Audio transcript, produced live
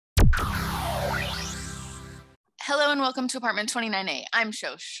Hello and welcome to Apartment 29A. I'm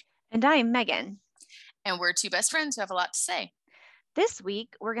Shosh, And I'm Megan. and we're two best friends who have a lot to say. This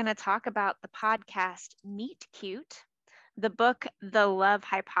week, we're going to talk about the podcast Meet Cute, the book The Love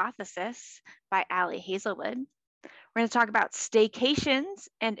Hypothesis by Ali Hazelwood. We're going to talk about staycations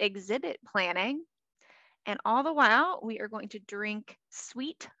and exhibit planning. And all the while, we are going to drink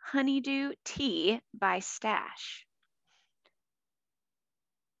Sweet Honeydew Tea by Stash.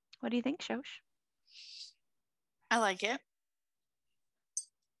 What do you think, Shosh? I like it.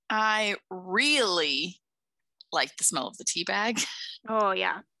 I really like the smell of the tea bag. Oh,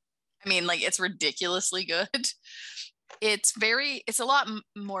 yeah. I mean, it's ridiculously good. It's a lot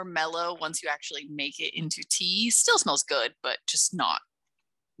more mellow once you actually make it into tea. Still smells good, but just not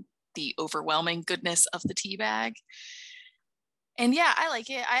the overwhelming goodness of the tea bag. And yeah, I like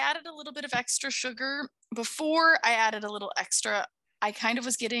it. I added a little bit of extra sugar. Before I added a little extra, I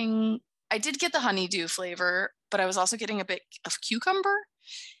did get the honeydew flavor, but I was also getting a bit of cucumber.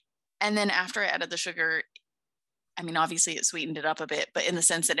 And then after I added the sugar, I mean, obviously it sweetened it up a bit, but in the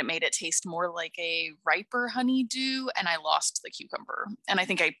sense that it made it taste more like a riper honeydew, and I lost the cucumber. And I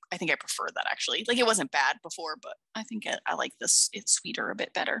think I prefer that actually. It wasn't bad before, but I think I like this. It's sweeter a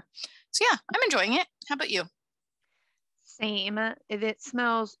bit better. So yeah, I'm enjoying it. How about you? Same. It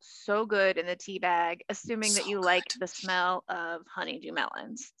smells so good in the tea bag, assuming that So you good. like the smell of honeydew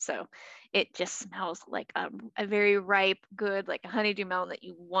melons. So it just smells like a very ripe, good, like a honeydew melon that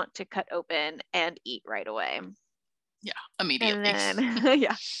you want to cut open and eat right away. Yeah, And immediately. then,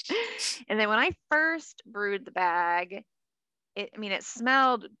 yeah. And then when I first brewed the bag, it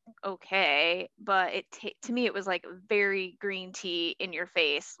smelled okay, but to me, it was like very green tea in your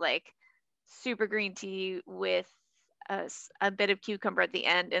face, like super green tea with a bit of cucumber at the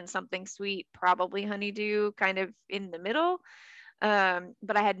end and something sweet, probably honeydew kind of in the middle.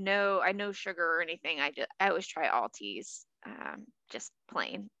 But I no sugar or anything. I always try all teas, just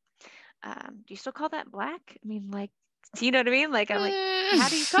plain. Do you still call that black? I mean, do you know what I mean? I'm like, how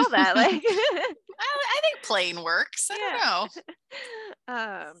do you call that? I think plain works. I don't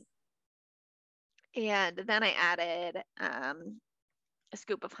Yeah. know. And then I added a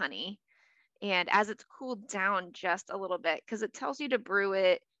scoop of honey. And as it's cooled down just a little bit, because it tells you to brew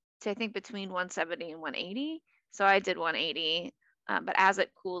it to, I think, between 170 and 180. So I did 180. But as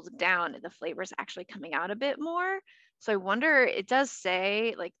it cools down, the flavor is actually coming out a bit more. So I wonder, it does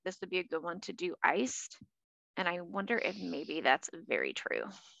say this would be a good one to do iced. And I wonder if maybe that's very true.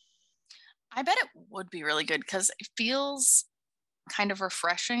 I bet it would be really good because it feels kind of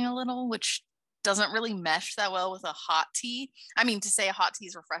refreshing a little, which doesn't really mesh that well with a hot tea. I mean, to say a hot tea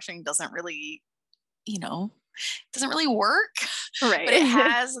is refreshing doesn't really, doesn't really work, but it Right.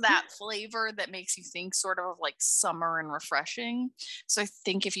 has that flavor that makes you think sort of like summer and refreshing. So I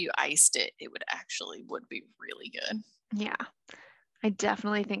think if you iced it, it would be really good. Yeah. I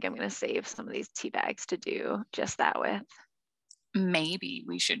definitely think I'm going to save some of these tea bags to do just that with. Maybe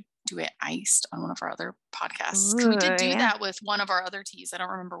we should do it iced on one of our other podcasts because we Ooh, did do yeah. that with one of our other teas. I don't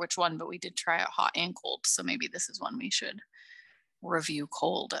remember which one, but we did try it hot and cold. So maybe this is one we should review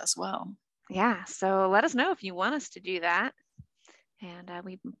cold as well. Yeah. So let us know if you want us to do that. And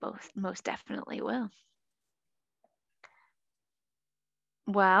we both most definitely will.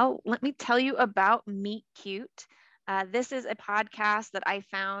 Well, let me tell you about Meet Cute. This is a podcast that I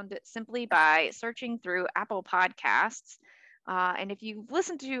found simply by searching through Apple Podcasts. And if you've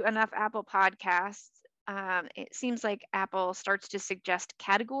listened to enough Apple Podcasts, it seems like Apple starts to suggest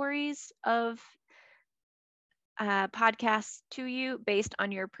categories of podcasts to you based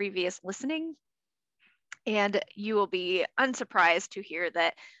on your previous listening. And you will be unsurprised to hear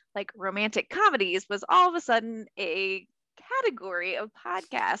that romantic comedies was all of a sudden a category of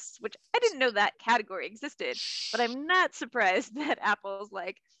podcasts, which I didn't know that category existed, but I'm not surprised that Apple's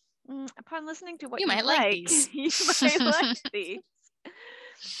upon listening to what You you might like like, these. you might like these.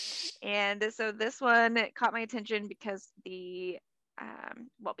 And so this one caught my attention because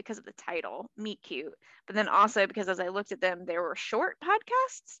because of the title, Meet Cute, but then also because as I looked at them, they were short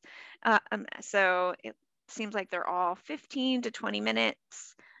podcasts. So it seems like they're all 15 to 20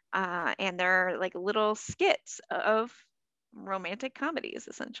 minutes, and they're like little skits of romantic comedies,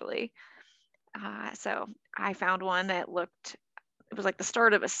 essentially. So I found one that it was like the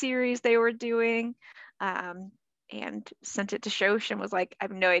start of a series they were doing. And sent it to Shosh and was like, I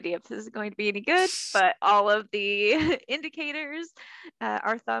have no idea if this is going to be any good, but all of the indicators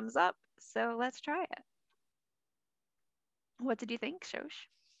are thumbs up. So let's try it. What did you think, Shosh?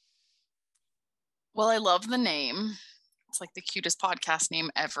 Well, I love the name. It's like the cutest podcast name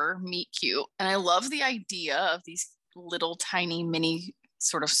ever, Meet Cute. And I love the idea of these little tiny mini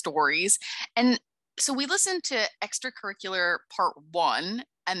sort of stories. And So we listened to extracurricular part 1,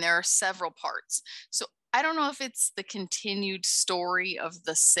 and there are several parts. So I don't know if it's the continued story of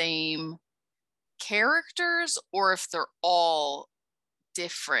the same characters or if they're all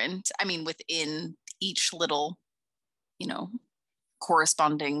different. I mean, within each little,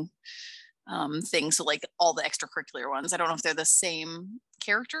 corresponding thing. So like all the extracurricular ones, I don't know if they're the same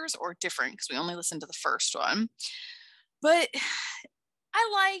characters or different because we only listened to the first one. But I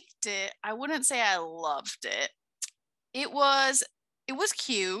liked it. I wouldn't say I loved it. It was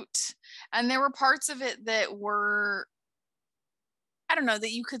cute, and there were parts of it that were, I don't know,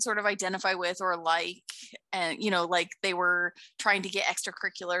 that you could sort of identify with or like, and like they were trying to get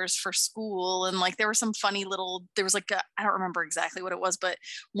extracurriculars for school, and like there were some funny little, there was like I don't remember exactly what it was, but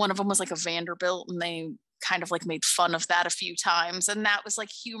one of them was like a Vanderbilt, and they kind of like made fun of that a few times, and that was like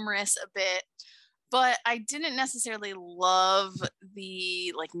humorous a bit. But I didn't necessarily love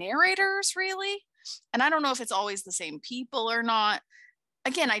the like narrators really. And I don't know if it's always the same people or not.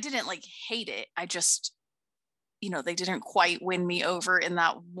 Again, I didn't like hate it. I just, they didn't quite win me over in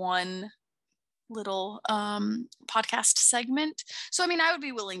that one little podcast segment. So, I mean, I would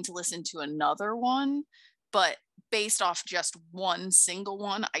be willing to listen to another one, but based off just one single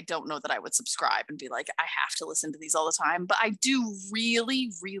one, I don't know that I would subscribe and be like, I have to listen to these all the time. But I do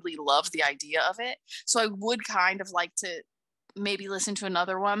really, really love the idea of it. So I would kind of like to maybe listen to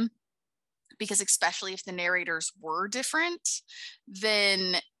another one, because especially if the narrators were different,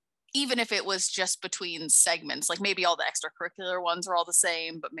 then even if it was just between segments, like maybe all the extracurricular ones are all the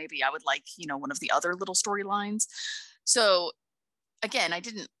same, but maybe I would like, one of the other little storylines. So again, I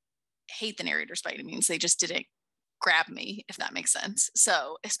didn't hate the narrators by any means. They just didn't grab me, if that makes sense.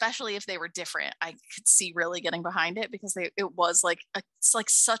 So especially if they were different, I could see really getting behind it, because it was like it's like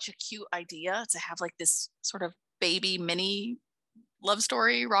such a cute idea to have like this sort of baby mini love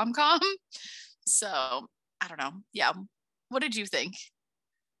story rom-com. So I don't know. Yeah. What did you think?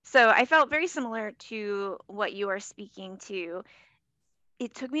 So I felt very similar to what you are speaking to.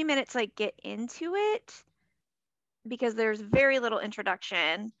 It took me a minute to like get into it because there's very little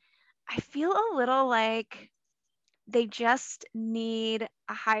introduction. I feel a little like they just need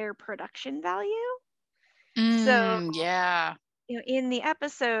a higher production value. So, Yeah. in the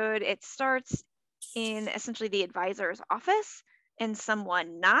episode, it starts in essentially the advisor's office, and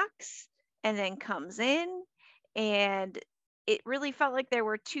someone knocks and then comes in, and it really felt like there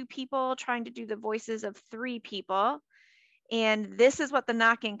were two people trying to do the voices of three people. And this is what the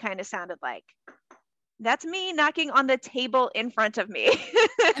knocking kind of sounded like. That's me knocking on the table in front of me.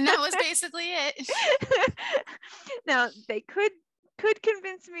 And that was basically it. Now, they could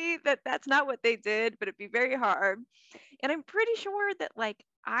convince me that that's not what they did, but it'd be very hard. And I'm pretty sure that like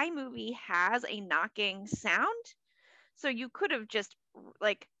iMovie has a knocking sound. So you could have just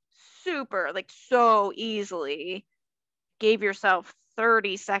like super, like so easily gave yourself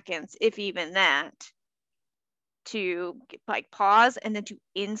 30 seconds, if even that, to like pause and then to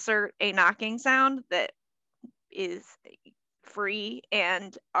insert a knocking sound that is free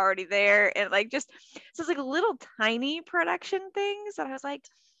and already there, and like just so it's like little tiny production things that I was like,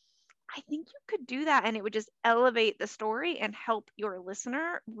 I think you could do that and it would just elevate the story and help your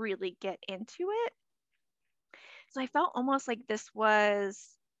listener really get into it. So I felt almost like this was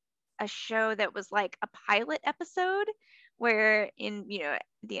a show that was like a pilot episode, where in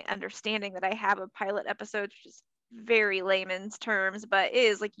the understanding that I have of pilot episodes, which is very layman's terms, but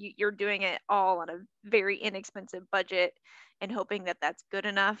is like you're doing it all on a very inexpensive budget and hoping that that's good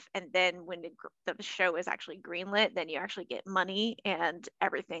enough, and then when the show is actually greenlit, then you actually get money and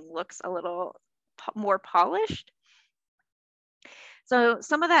everything looks a little more polished. So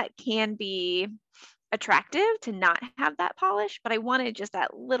some of that can be attractive to not have that polish, but I wanted just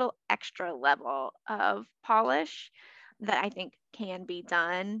that little extra level of polish that I think can be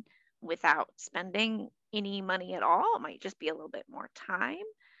done without spending any money at all. It might just be a little bit more time.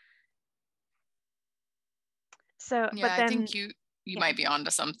 So, Yeah, but then I think you might be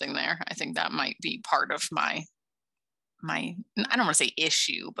onto something there. I think that might be part of my I don't want to say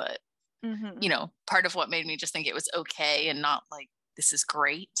issue, but part of what made me just think it was okay and not like this is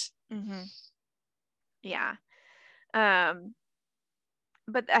great. Yeah.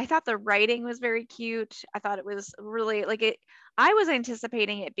 But I thought the writing was very cute. I thought it was really like it. I was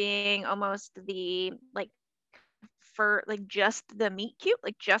anticipating it being almost the like for like just the meet cute,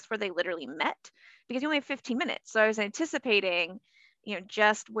 like just where they literally met, because you only have 15 minutes. So I was anticipating,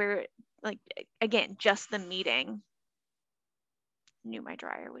 just where like again, just the meeting. Knew my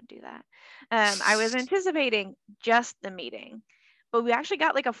dryer would do that. I was anticipating just the meeting, but we actually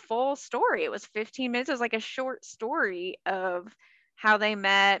got like a full story. It was 15 minutes. It was like a short story of how they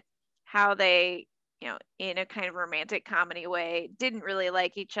met, how they in a kind of romantic comedy way, didn't really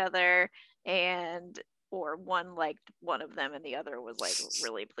like each other, or one liked one of them and the other was like,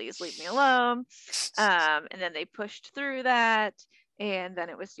 really, please leave me alone. And then they pushed through that, and then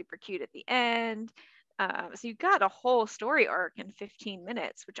it was super cute at the end. So you got a whole story arc in 15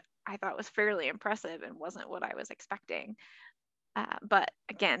 minutes, which I thought was fairly impressive and wasn't what I was expecting. But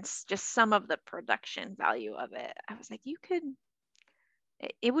again, just some of the production value of it, I was like,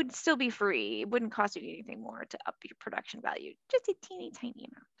 it would still be free. It wouldn't cost you anything more to up your production value, just a teeny tiny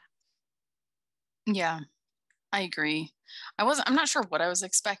amount. Yeah, I agree. I'm not sure what I was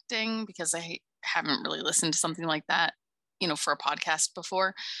expecting because I haven't really listened to something like that, for a podcast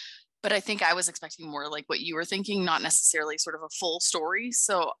before. But I think I was expecting more like what you were thinking, not necessarily sort of a full story.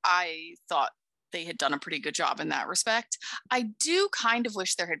 So I thought they had done a pretty good job in that respect. I do kind of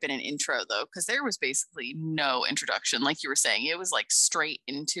wish there had been an intro though, because there was basically no introduction. Like you were saying, it was like straight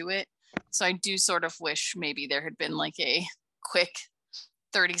into it. So I do sort of wish maybe there had been like a quick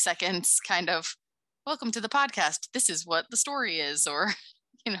 30 seconds kind of, welcome to the podcast. This is what the story is, or,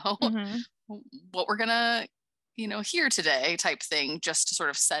 what we're going to, here today type thing, just to sort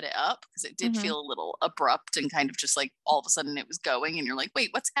of set it up, because it did feel a little abrupt and kind of just like all of a sudden it was going and you're like, wait,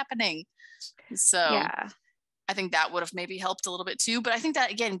 what's happening? So yeah. I think that would have maybe helped a little bit too. But I think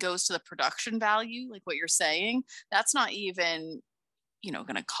that again goes to the production value, like what you're saying. That's not even,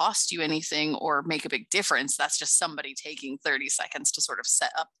 going to cost you anything or make a big difference. That's just somebody taking 30 seconds to sort of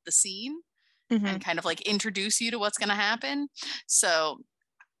set up the scene and kind of like introduce you to what's going to happen. So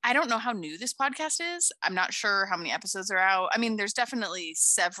I don't know how new this podcast is. I'm not sure how many episodes are out. I mean, there's definitely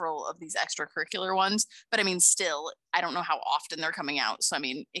several of these extracurricular ones, but I mean, still, I don't know how often they're coming out. So, I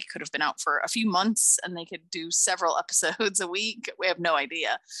mean, it could have been out for a few months and they could do several episodes a week. We have no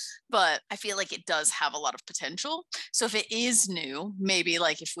idea, but I feel like it does have a lot of potential. So if it is new, maybe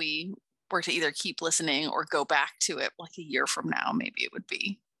like if we were to either keep listening or go back to it like a year from now, maybe it would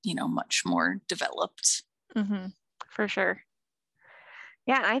be, much more developed. For sure.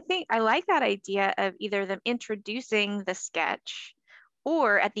 Yeah, I think I like that idea of either them introducing the sketch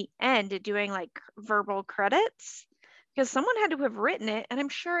or at the end doing like verbal credits, because someone had to have written it, and I'm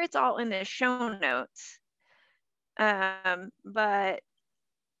sure it's all in the show notes. But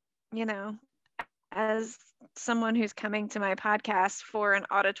as someone who's coming to my podcast for an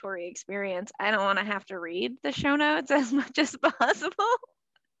auditory experience, I don't want to have to read the show notes as much as possible.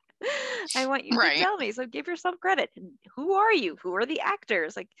 I want you to tell me. So give yourself credit. Who are you? Who are the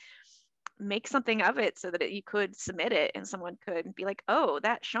actors? Like, make something of it so that you could submit it and someone could be like, oh,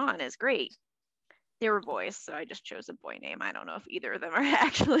 that Sean is great. They were boys, so I just chose a boy name. I don't know if either of them are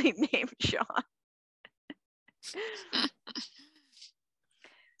actually named Sean.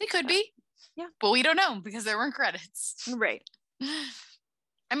 They could be. Yeah. But we don't know because there weren't credits. Right.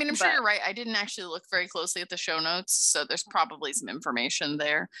 I mean, I'm sure you're right. I didn't actually look very closely at the show notes, so there's probably some information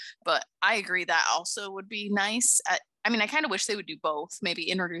there. But I agree that also would be nice. I mean, I kind of wish they would do both, maybe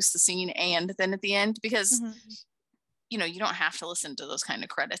introduce the scene and then at the end, because, you don't have to listen to those kind of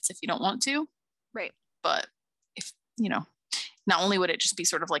credits if you don't want to. Right. But if, not only would it just be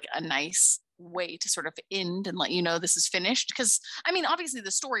sort of like a nice way to sort of end and let you know this is finished, because I mean obviously the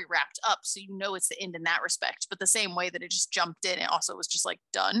story wrapped up, so it's the end in that respect, but the same way that it just jumped in, it also was just like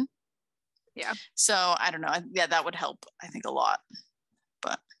done. Yeah. So I don't know. Yeah, that would help, I think, a lot.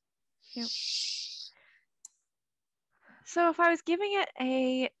 But yep. So if I was giving it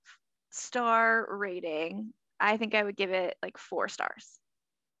a star rating, I think I would give it like 4 stars.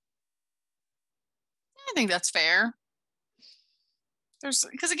 I think that's fair.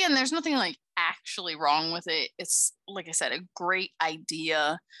 Because again, there's nothing like actually wrong with it. It's, like I said, a great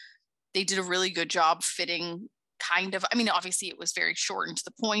idea. They did a really good job fitting I mean, obviously it was very short and to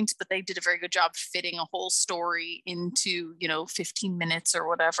the point, but they did a very good job fitting a whole story into, 15 minutes or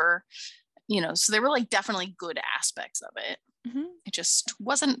whatever, so there were like definitely good aspects of it. It just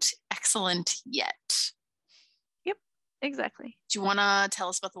wasn't excellent yet. Yep, exactly. Do you want to tell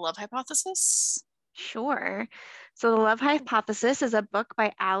us about the Love Hypothesis? Sure. So The Love Hypothesis is a book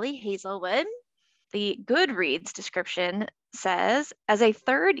by Ali Hazelwood. The Goodreads description says, as a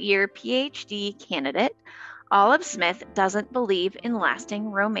third-year PhD candidate, Olive Smith doesn't believe in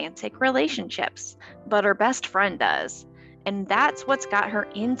lasting romantic relationships, but her best friend does. And that's what's got her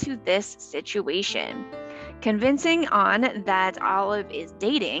into this situation. Convincing on that Olive is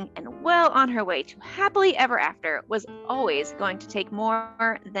dating and well on her way to happily ever after was always going to take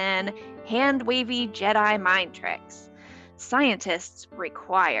more than hand-wavy Jedi mind tricks. Scientists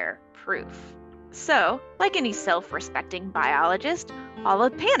require proof. So, like any self-respecting biologist,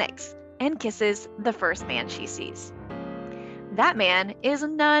 Olive panics and kisses the first man she sees. That man is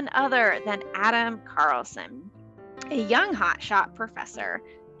none other than Adam Carlson, a young hotshot professor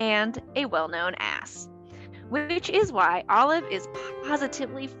and a well-known ass. Which is why Olive is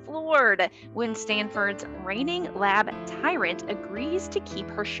positively floored when Stanford's reigning lab tyrant agrees to keep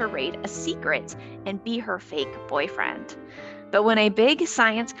her charade a secret and be her fake boyfriend. But when a big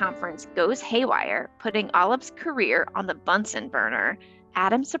science conference goes haywire, putting Olive's career on the Bunsen burner,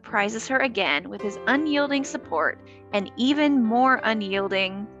 Adam surprises her again with his unyielding support and even more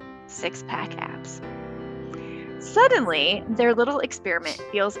unyielding six-pack abs. Suddenly, their little experiment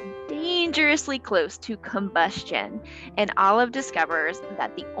feels dangerously close to combustion, and Olive discovers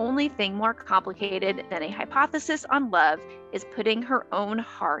that the only thing more complicated than a hypothesis on love is putting her own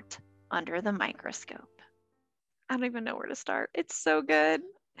heart under the microscope. I don't even know where to start. It's so good.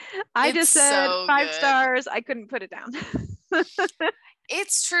 I just said so 5 good. stars. I couldn't put it down.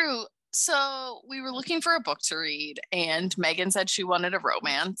 It's true. So we were looking for a book to read, and Megan said she wanted a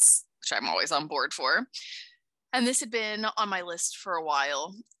romance, which I'm always on board for. And this had been on my list for a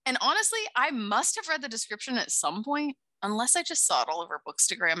while. And honestly, I must have read the description at some point, unless I just saw it all over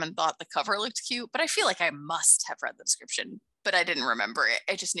Bookstagram and thought the cover looked cute. But I feel like I must have read the description, but I didn't remember it.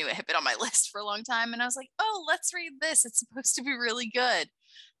 I just knew it had been on my list for a long time. And I was like, oh, let's read this. It's supposed to be really good.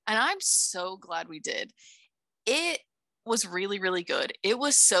 And I'm so glad we did. It was really, really good. It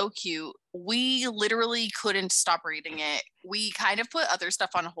was so cute. We literally couldn't stop reading it. We kind of put other stuff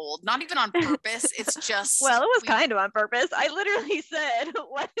on hold, not even on purpose. It's just well, it was kind of on purpose. I literally said,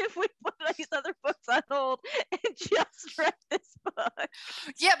 what if we put these other books on hold and just read this book?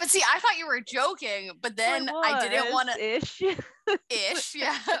 Yeah, but see, I thought you were joking, but then I didn't want to ish,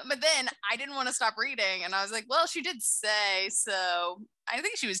 yeah. But then I didn't want to stop reading, and I was like, well, she did say, so I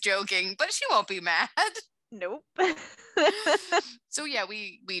think she was joking, but she won't be mad. Nope. So yeah,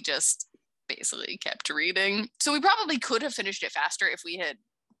 we just basically kept reading. So we probably could have finished it faster if we had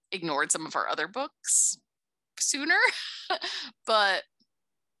ignored some of our other books sooner. But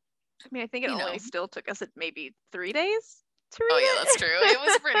I mean, I think it only still took us maybe 3 days to read it. Oh yeah, that's true. It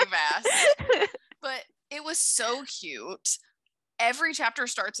was pretty fast. But it was so cute. Every chapter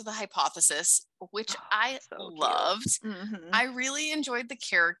starts with a hypothesis, which I loved. Mm-hmm. I really enjoyed the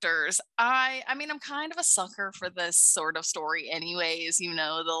characters. I mean, I'm kind of a sucker for this sort of story anyways,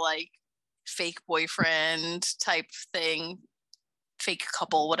 the like fake boyfriend type thing, fake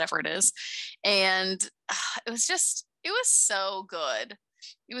couple, whatever it is. And it was so good.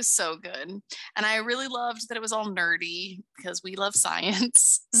 It was so good. And I really loved that it was all nerdy because we love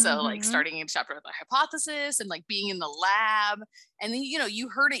science. So like starting each chapter with a hypothesis and like being in the lab. And then, you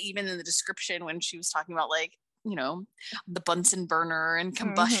heard it even in the description when she was talking about like, the Bunsen burner and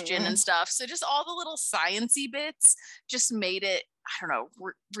combustion and stuff. So just all the little sciencey bits just made it, I don't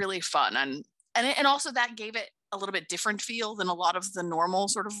know, really fun. And also that gave it a little bit different feel than a lot of the normal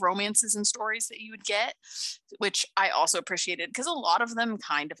sort of romances and stories that you would get, which I also appreciated because a lot of them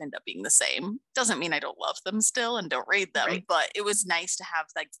kind of end up being the same. Doesn't mean I don't love them still and don't read them, right. But it was nice to have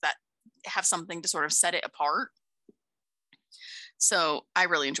like that, have something to sort of set it apart. So I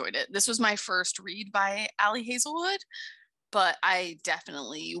really enjoyed it. This was my first read by Ali Hazelwood, but I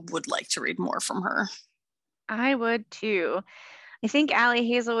definitely would like to read more from her. I would too. I think Ali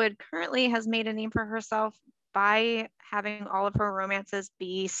Hazelwood currently has made a name for herself by having all of her romances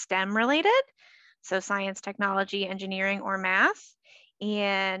be STEM related. So science, technology, engineering, or math.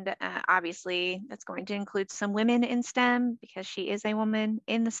 And obviously that's going to include some women in STEM because she is a woman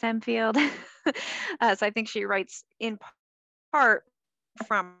in the STEM field. So I think she writes in part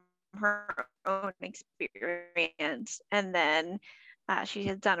from her own experience. And then she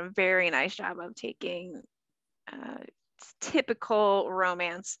has done a very nice job of taking typical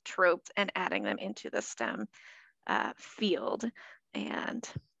romance tropes and adding them into the STEM field. And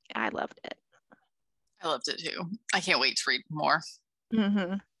I loved it. I loved it too. I can't wait to read more.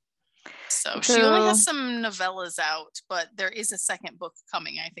 Mm-hmm. So she only has some novellas out, but there is a second book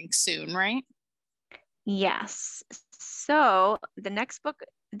coming, I think, soon, right? Yes. So the next book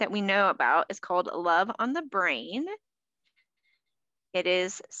that we know about is called Love on the Brain. It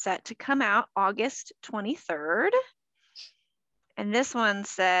is set to come out August 23rd. And this one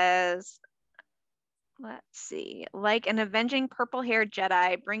says, let's see, like an avenging purple-haired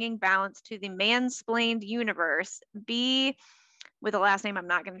Jedi bringing balance to the mansplained universe, B, with a last name I'm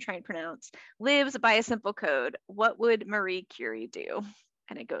not going to try and pronounce, lives by a simple code. What would Marie Curie do?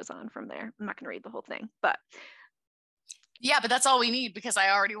 And it goes on from there. I'm not going to read the whole thing, but. Yeah, but that's all we need because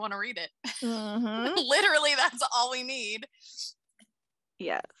I already want to read it. Mm-hmm. Literally, that's all we need.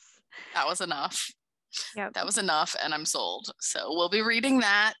 Yes. That was enough. Yep. That was enough, and I'm sold. So we'll be reading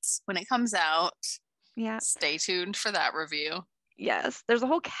that when it comes out. Yeah. Stay tuned for that review. Yes. There's a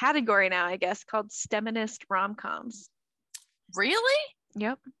whole category now, I guess, called STEMinist rom-coms. Really?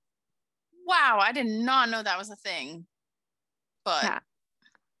 Yep. Wow, I did not know that was a thing. But Yeah.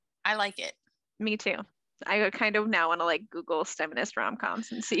 I like it. Me too. I kind of now want to like Google STEMinist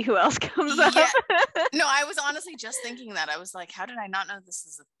rom-coms and see who else comes up. No, I was honestly just thinking that. I was like, how did I not know this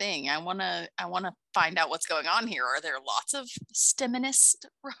is a thing? I wanna find out what's going on here. Are there lots of STEMinist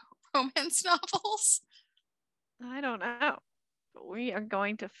romance novels? I don't know, but we are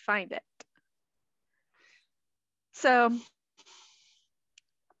going to find it. So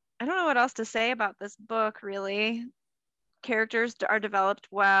I don't know what else to say about this book, really. Characters are developed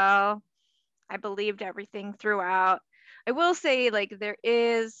well. I believed everything throughout. I will say, like, there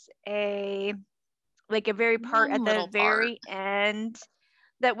is a very part at the very end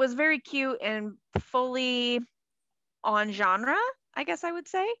that was very cute and fully on genre, I guess I would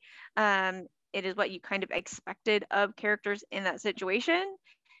say. It is what you kind of expected of characters in that situation,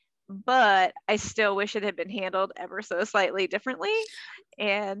 but I still wish it had been handled ever so slightly differently.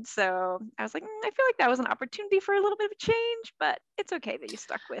 And so I was like, I feel like that was an opportunity for a little bit of a change, but it's okay that you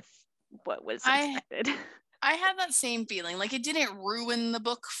stuck with what was expected. I had that same feeling. Like, it didn't ruin the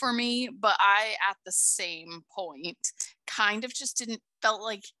book for me, but I, at the same point, kind of just felt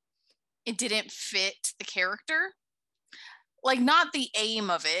like it didn't fit the character. Like, not the aim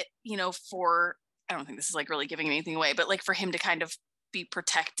of it, I don't think this is like really giving anything away, but like for him to kind of be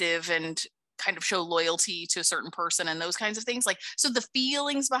protective and kind of show loyalty to a certain person and those kinds of things. Like, so the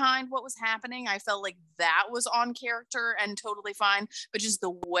feelings behind what was happening, I felt like that was on character and totally fine, but just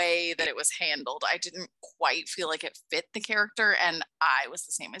the way that it was handled, I didn't quite feel like it fit the character. And I was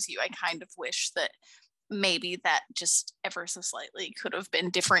the same as you. I kind of wish that maybe that just ever so slightly could have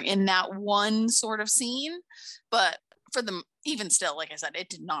been different in that one sort of scene. But for them, even still, like I said, it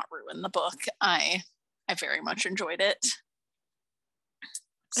did not ruin the book. I very much enjoyed it.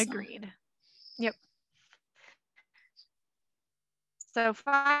 So. Agreed. Yep. So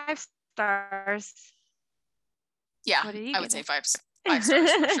 5 stars. Yeah, I would say 5 stars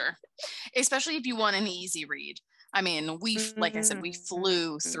for sure. Especially if you want an easy read. I mean, like I said, we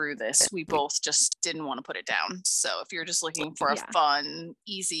flew through this. We both just didn't want to put it down. So if you're just looking for a fun,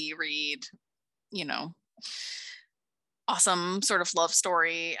 easy read, awesome sort of love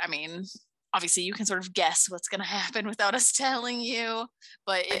story. I mean, obviously you can sort of guess what's going to happen without us telling you,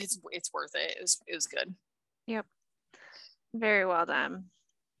 but it's worth it. It was good. Yep. Very well done.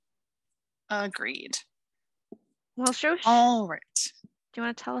 Agreed. Well, Shosh, all right. Do you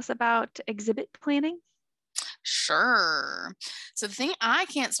want to tell us about exhibit planning? Sure. So the thing I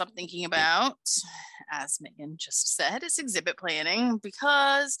can't stop thinking about, as Megan just said, is exhibit planning,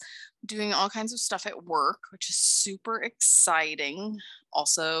 because I'm doing all kinds of stuff at work, which is super exciting.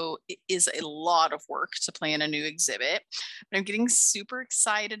 Also, it is a lot of work to plan a new exhibit, but I'm getting super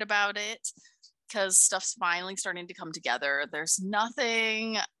excited about it because stuff's finally starting to come together. There's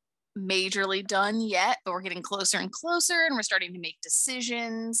nothing majorly done yet, but we're getting closer and closer, and we're starting to make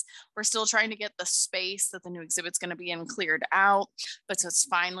decisions. We're still trying to get the space that the new exhibit's going to be in cleared out, but so it's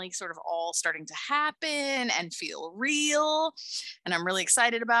finally sort of all starting to happen and feel real, and I'm really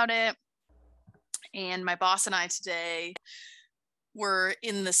excited about it. And my boss and I today were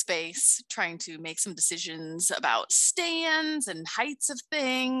in the space trying to make some decisions about stands and heights of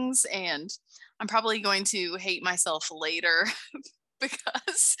things, and I'm probably going to hate myself later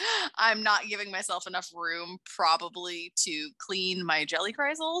because I'm not giving myself enough room probably to clean my jelly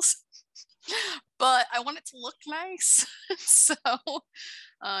kreisels, but I want it to look nice. So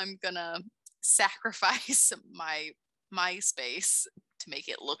I'm gonna sacrifice my space to make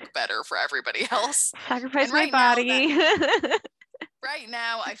it look better for everybody else. Sacrifice my body. Right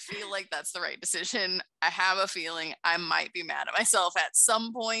now, I feel like that's the right decision. I have a feeling I might be mad at myself at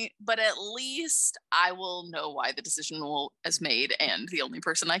some point, but at least I will know why the decision is made, and the only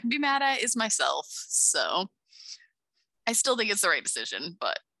person I can be mad at is myself. So I still think it's the right decision,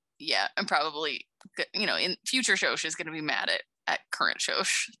 but yeah, I'm probably, in future Shosh is going to be mad at current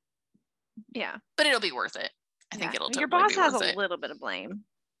Shosh. Yeah. But it'll be worth it. I think it'll totally be worth it. Your boss has a little bit of blame.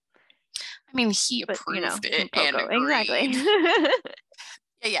 I mean, he approved it and agreed. Exactly.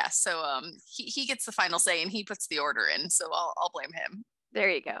 Yeah. So he gets the final say and he puts the order in. So I'll blame him. There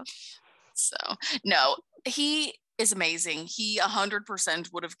you go. So no, he is amazing. He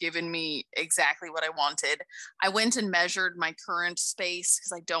 100% would have given me exactly what I wanted. I went and measured my current space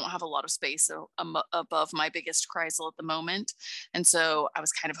because I don't have a lot of space above my biggest kreisel at the moment. And so I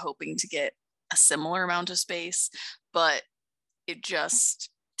was kind of hoping to get a similar amount of space, but it just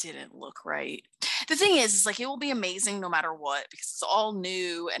didn't look right. the thing is like, it will be amazing no matter what, because it's all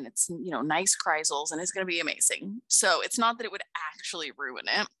new and it's, nice Kreisels, and it's going to be amazing. So it's not that it would actually ruin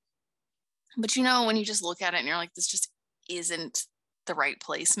it. But when you just look at it and you're like, this just isn't the right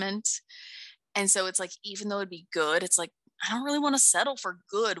placement. And so it's like, even though it'd be good, it's like, I don't really want to settle for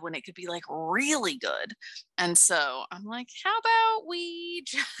good when it could be like really good. And so I'm like, how about we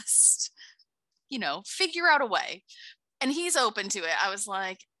just, figure out a way? And he's open to it. I was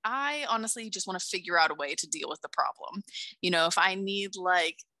like, I honestly just want to figure out a way to deal with the problem. If I need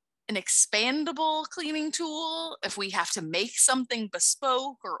like an expandable cleaning tool, if we have to make something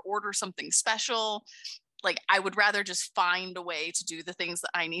bespoke or order something special, like I would rather just find a way to do the things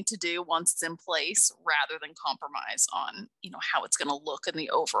that I need to do once it's in place, rather than compromise on, how it's going to look in the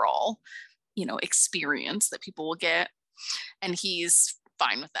overall, experience that people will get. And he's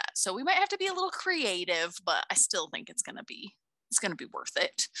fine with that. So we might have to be a little creative, but I still think it's going to be worth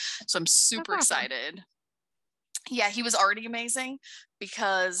it. So I'm super excited. Yeah, he was already amazing,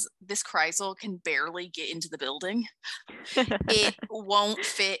 because this Kreisel can barely get into the building. It won't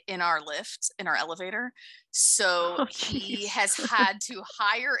fit in our lift, in our elevator. So he has had to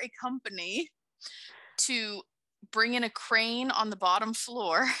hire a company to bring in a crane on the bottom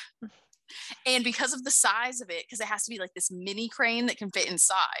floor. And because of the size of it, because it has to be like this mini crane that can fit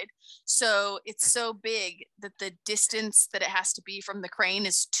inside. So it's so big that the distance that it has to be from the crane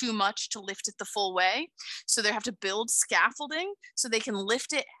is too much to lift it the full way. So they have to build scaffolding so they can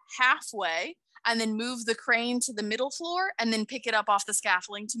lift it halfway and then move the crane to the middle floor and then pick it up off the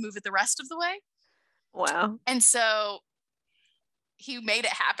scaffolding to move it the rest of the way. Wow. And so he made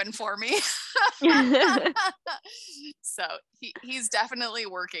it happen for me. So he's definitely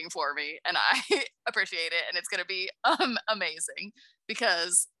working for me, and I appreciate it. And it's going to be amazing,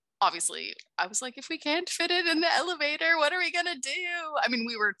 because obviously I was like, if we can't fit it in the elevator, what are we going to do? I mean,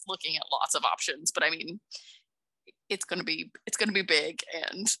 we were looking at lots of options, but I mean, it's going to be big,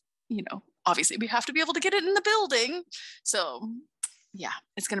 and, obviously we have to be able to get it in the building. So yeah,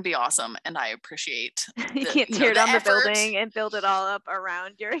 it's going to be awesome. And I appreciate you can't tear down the building and build it all up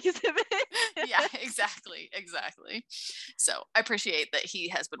around your exhibit. Yeah, exactly. So I appreciate that he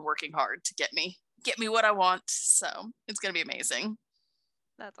has been working hard to get me what I want. So it's going to be amazing.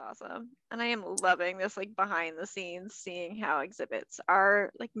 That's awesome. And I am loving this like behind the scenes, seeing how exhibits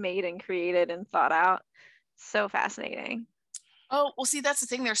are like made and created and thought out. So fascinating. Oh, well, see, that's the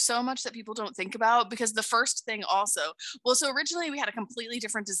thing. There's so much that people don't think about, because the first thing also, so originally we had a completely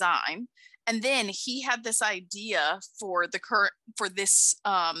different design. And then he had this idea for this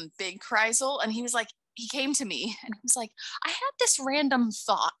big Kreisel. And he came to me and he was like, I had this random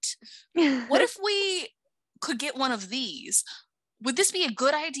thought. What if we could get one of these? Would this be a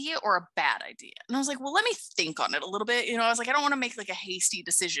good idea or a bad idea? And I was like, well, let me think on it a little bit. I was like, I don't want to make like a hasty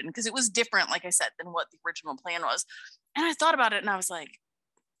decision, because it was different, like I said, than what the original plan was. And I thought about it and I was like,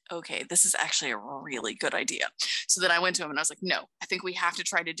 okay, this is actually a really good idea. So then I went to him and I was like, no, I think we have to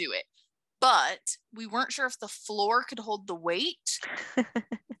try to do it. But we weren't sure if the floor could hold the weight.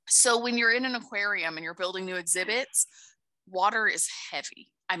 So when you're in an aquarium and you're building new exhibits, water is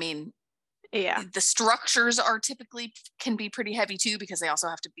heavy. I mean, yeah, the structures can be pretty heavy too, because they also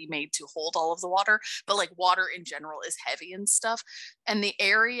have to be made to hold all of the water. But like water in general is heavy and stuff. And the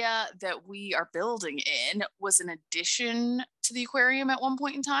area that we are building in was an addition to the aquarium at one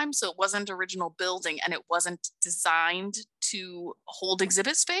point in time. So it wasn't original building, and it wasn't designed to hold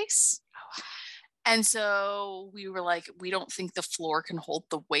exhibit space. And so we were like, we don't think the floor can hold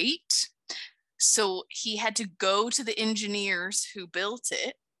the weight. So he had to go to the engineers who built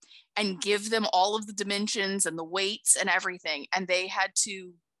it and give them all of the dimensions and the weights and everything. And they had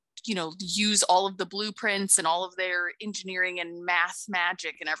to, use all of the blueprints and all of their engineering and math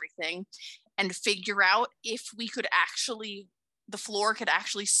magic and everything, and figure out if the floor could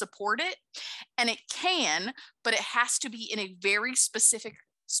actually support it. And it can, but it has to be in a very specific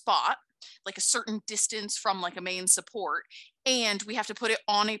spot, like a certain distance from like a main support. And we have to put it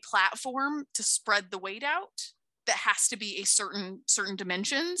on a platform to spread the weight out. That has to be a certain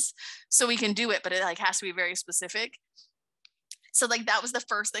dimensions, so we can do it, but it like has to be very specific. So like that was the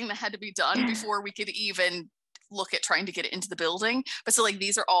first thing that had to be done before we could even look at trying to get it into the building. But so like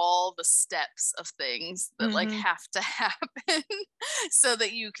these are all the steps of things that like have to happen so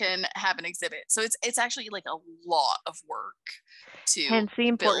that you can have an exhibit. So it's actually like a lot of work to hence the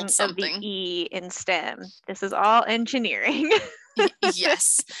importance build of the something. E in STEM. This is all engineering.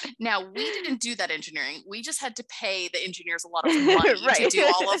 Yes. Now, we didn't do that engineering. We just had to pay the engineers a lot of money to do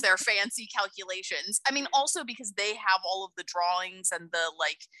all of their fancy calculations. I mean, also because they have all of the drawings and the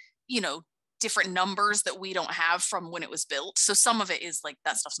different numbers that we don't have from when it was built. So some of it is like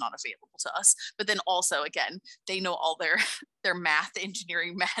that stuff's not available to us. But then also, again, they know all their math,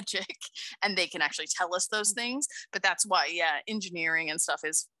 engineering magic, and they can actually tell us those things. But that's why, yeah, engineering and stuff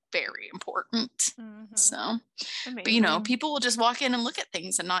is very important. Mm-hmm. So, Amazing. but people will just walk in and look at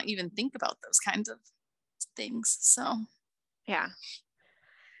things and not even think about those kinds of things. So, yeah,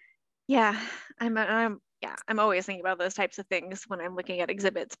 I'm always thinking about those types of things when I'm looking at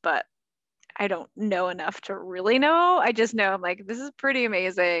exhibits, but I don't know enough to really know. I just know I'm like, this is pretty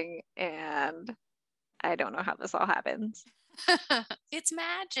amazing, and I don't know how this all happens. it's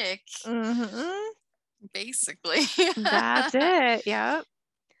magic. Mm-hmm. Basically. That's it. Yep.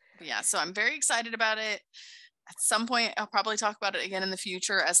 Yeah, so I'm very excited about it. At some point, I'll probably talk about it again in the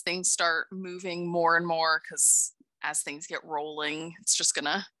future as things start moving more and more, because as things get rolling, it's just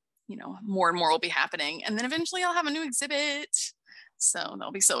gonna, more and more will be happening. And then eventually I'll have a new exhibit. So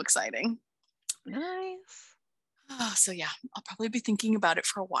that'll be so exciting. Nice. So yeah, I'll probably be thinking about it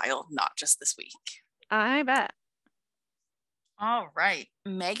for a while, not just this week. I bet. All right.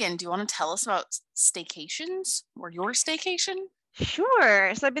 Megan, do you want to tell us about staycations or your staycation?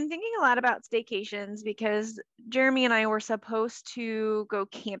 Sure. So I've been thinking a lot about staycations because Jeremy and I were supposed to go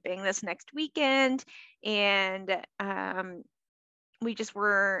camping this next weekend, and we just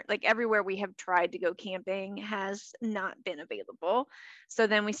were like, everywhere we have tried to go camping has not been available. So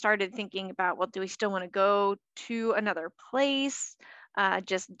then we started thinking about, well, do we still want to go to another place?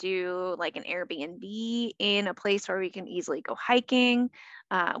 Just do like an Airbnb in a place where we can easily go hiking,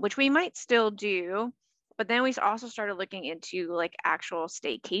 which we might still do. But then we also started looking into like actual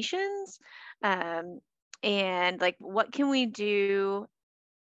staycations, and like, what can we do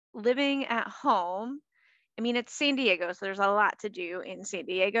living at home? I mean, it's San Diego, so there's a lot to do in San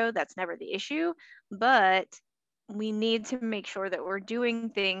Diego. That's never the issue. But we need to make sure that we're doing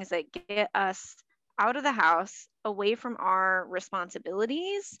things that get us out of the house, away from our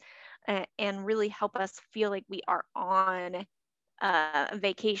responsibilities, and really help us feel like we are on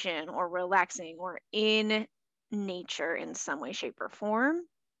vacation or relaxing or in nature in some way, shape, or form.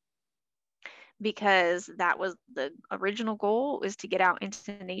 Because that was the original goal, was to get out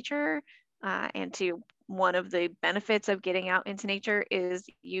into nature, and to one of the benefits of getting out into nature is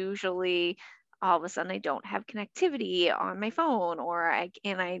usually all of a sudden I don't have connectivity on my phone, or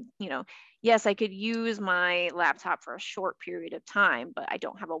yes, I could use my laptop for a short period of time, but I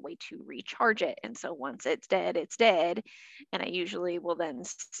don't have a way to recharge it. And so once it's dead, it's dead. And I usually will then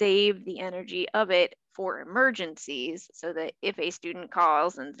save the energy of it for emergencies, so that if a student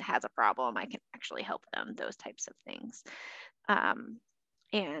calls and has a problem, I can actually help them, those types of things.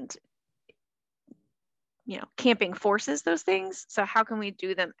 And camping forces those things. So how can we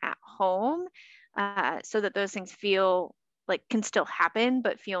do them at home, so that those things feel like can still happen,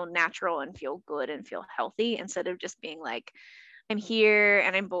 but feel natural and feel good and feel healthy, instead of just being like, I'm here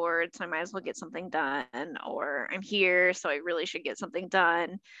and I'm bored, so I might as well get something done, or I'm here, so I really should get something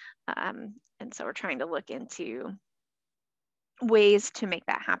done. And so we're trying to look into ways to make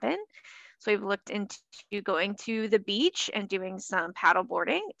that happen. So we've looked into going to the beach and doing some paddle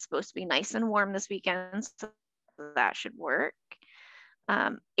boarding. It's supposed to be nice and warm this weekend, so that should work.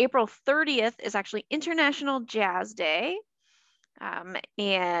 April 30th is actually International Jazz Day.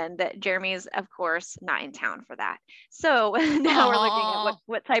 And Jeremy is, of course, not in town for that. So now we're looking at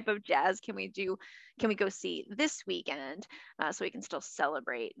what type of jazz can we do? Can we go see this weekend, so we can still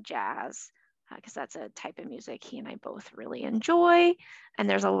celebrate jazz, because that's a type of music he and I both really enjoy. And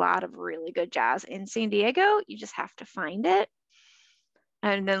there's a lot of really good jazz in San Diego. You just have to find it.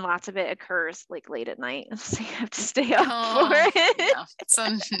 And then lots of it occurs like late at night, so you have to stay up for it. Yeah, it's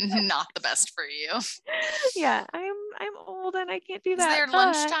not the best for you. Yeah, I'm old and I can't do that. Is there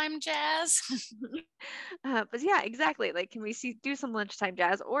lunchtime jazz? But yeah, exactly. Like, can we do some lunchtime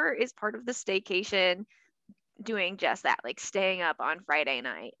jazz, or is part of the staycation doing just that, like staying up on Friday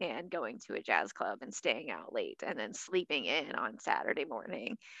night and going to a jazz club and staying out late and then sleeping in on Saturday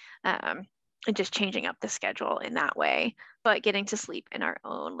morning, and just changing up the schedule in that way, but getting to sleep in our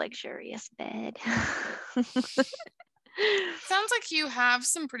own luxurious bed. Sounds like you have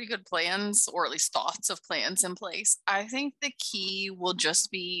some pretty good plans, or at least thoughts of plans in place. I think the key will just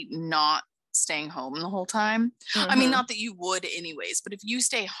be not staying home the whole time. I mean, not that you would anyways, but if you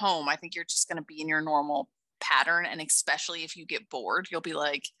stay home, I think you're just going to be in your normal pattern. And especially if you get bored, you'll be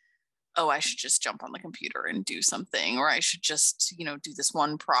like, oh, I should just jump on the computer and do something, or I should just, do this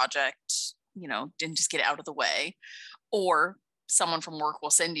one project, and just get it out of the way. Or someone from work will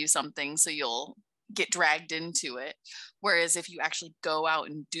send you something, so you'll get dragged into it. Whereas if you actually go out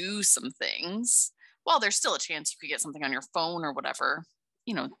and do some things, well, there's still a chance you could get something on your phone or whatever,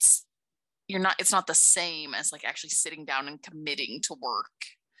 it's not the same as like actually sitting down and committing to work.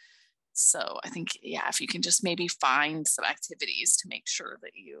 So I think, yeah, if you can just maybe find some activities to make sure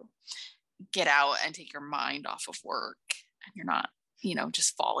that you get out and take your mind off of work and you're not,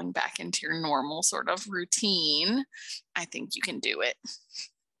 just falling back into your normal sort of routine, I think you can do it.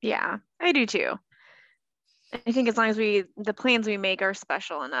 Yeah, I do too. I think as long as the plans we make are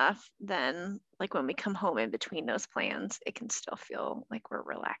special enough, then like when we come home in between those plans, it can still feel like we're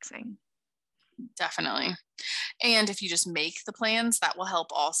relaxing. Definitely. And if you just make the plans, that will help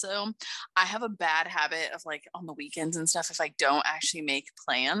also. I have a bad habit of like on the weekends and stuff, if I don't actually make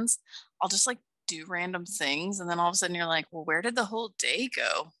plans, I'll just like do random things. And then all of a sudden you're like, well, where did the whole day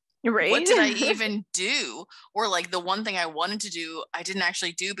go? Right? What did I even do? Or like the one thing I wanted to do, I didn't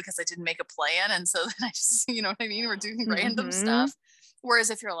actually do because I didn't make a plan. And so then I just, you know what I mean? We're doing random stuff.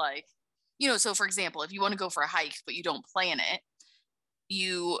 Whereas if you're like, so for example, if you want to go for a hike, but you don't plan it,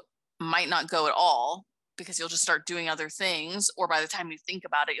 you might not go at all because you'll just start doing other things. Or by the time you think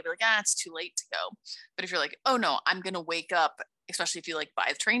about it, you'll be like, it's too late to go. But if you're like, oh no, I'm going to wake up, especially if you like buy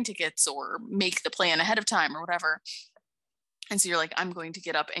the train tickets or make the plan ahead of time or whatever. And so you're like, I'm going to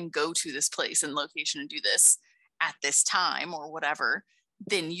get up and go to this place and location and do this at this time or whatever,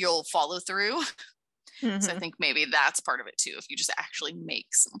 then you'll follow through. So I think maybe that's part of it too. If you just actually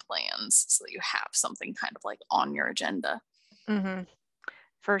make some plans so that you have something kind of like on your agenda.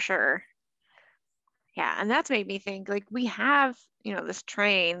 For sure. Yeah. And that's made me think like we have, this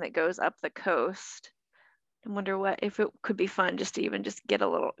train that goes up the coast. I wonder if it could be fun just to even just get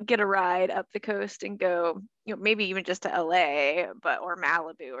a ride up the coast and go, maybe even just to LA, or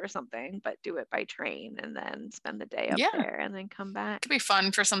Malibu or something, but do it by train and then spend the day up there and then come back. Could be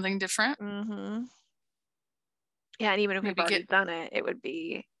fun for something different. Yeah, and even if we've already done it, it would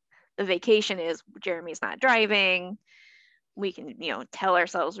be the vacation is Jeremy's not driving. We can, tell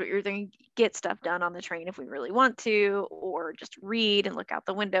ourselves we're going to get stuff done on the train if we really want to, or just read and look out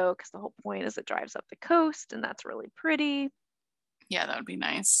the window because the whole point is it drives up the coast and that's really pretty. Yeah, that would be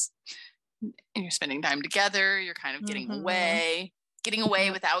nice. And you're spending time together. You're kind of getting away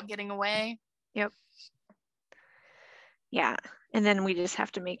without getting away. Yep. Yeah. And then we just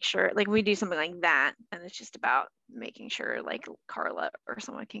have to make sure, like we do something like that, and it's just about making sure like Carla or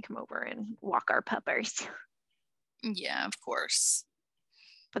someone can come over and walk our puppers. Yeah, of course.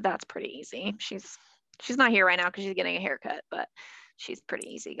 But that's pretty easy. She's not here right now because she's getting a haircut, but she's pretty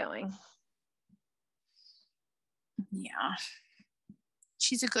easygoing. Yeah.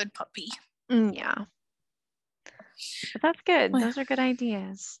 She's a good puppy. Yeah. But that's good. Those are good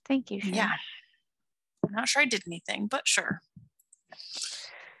ideas. Thank you, Shay. Yeah. I'm not sure I did anything, but sure.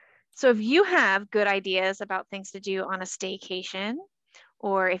 So if you have good ideas about things to do on a staycation,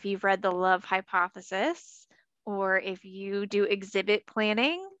 or if you've read The Love Hypothesis, or if you do exhibit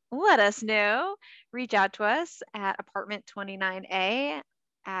planning, let us know. Reach out to us at apartment29A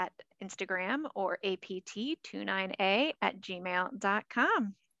at Instagram or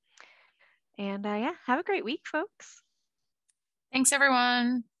apt29a@gmail.com. And have a great week, folks. Thanks,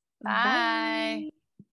 everyone. Bye.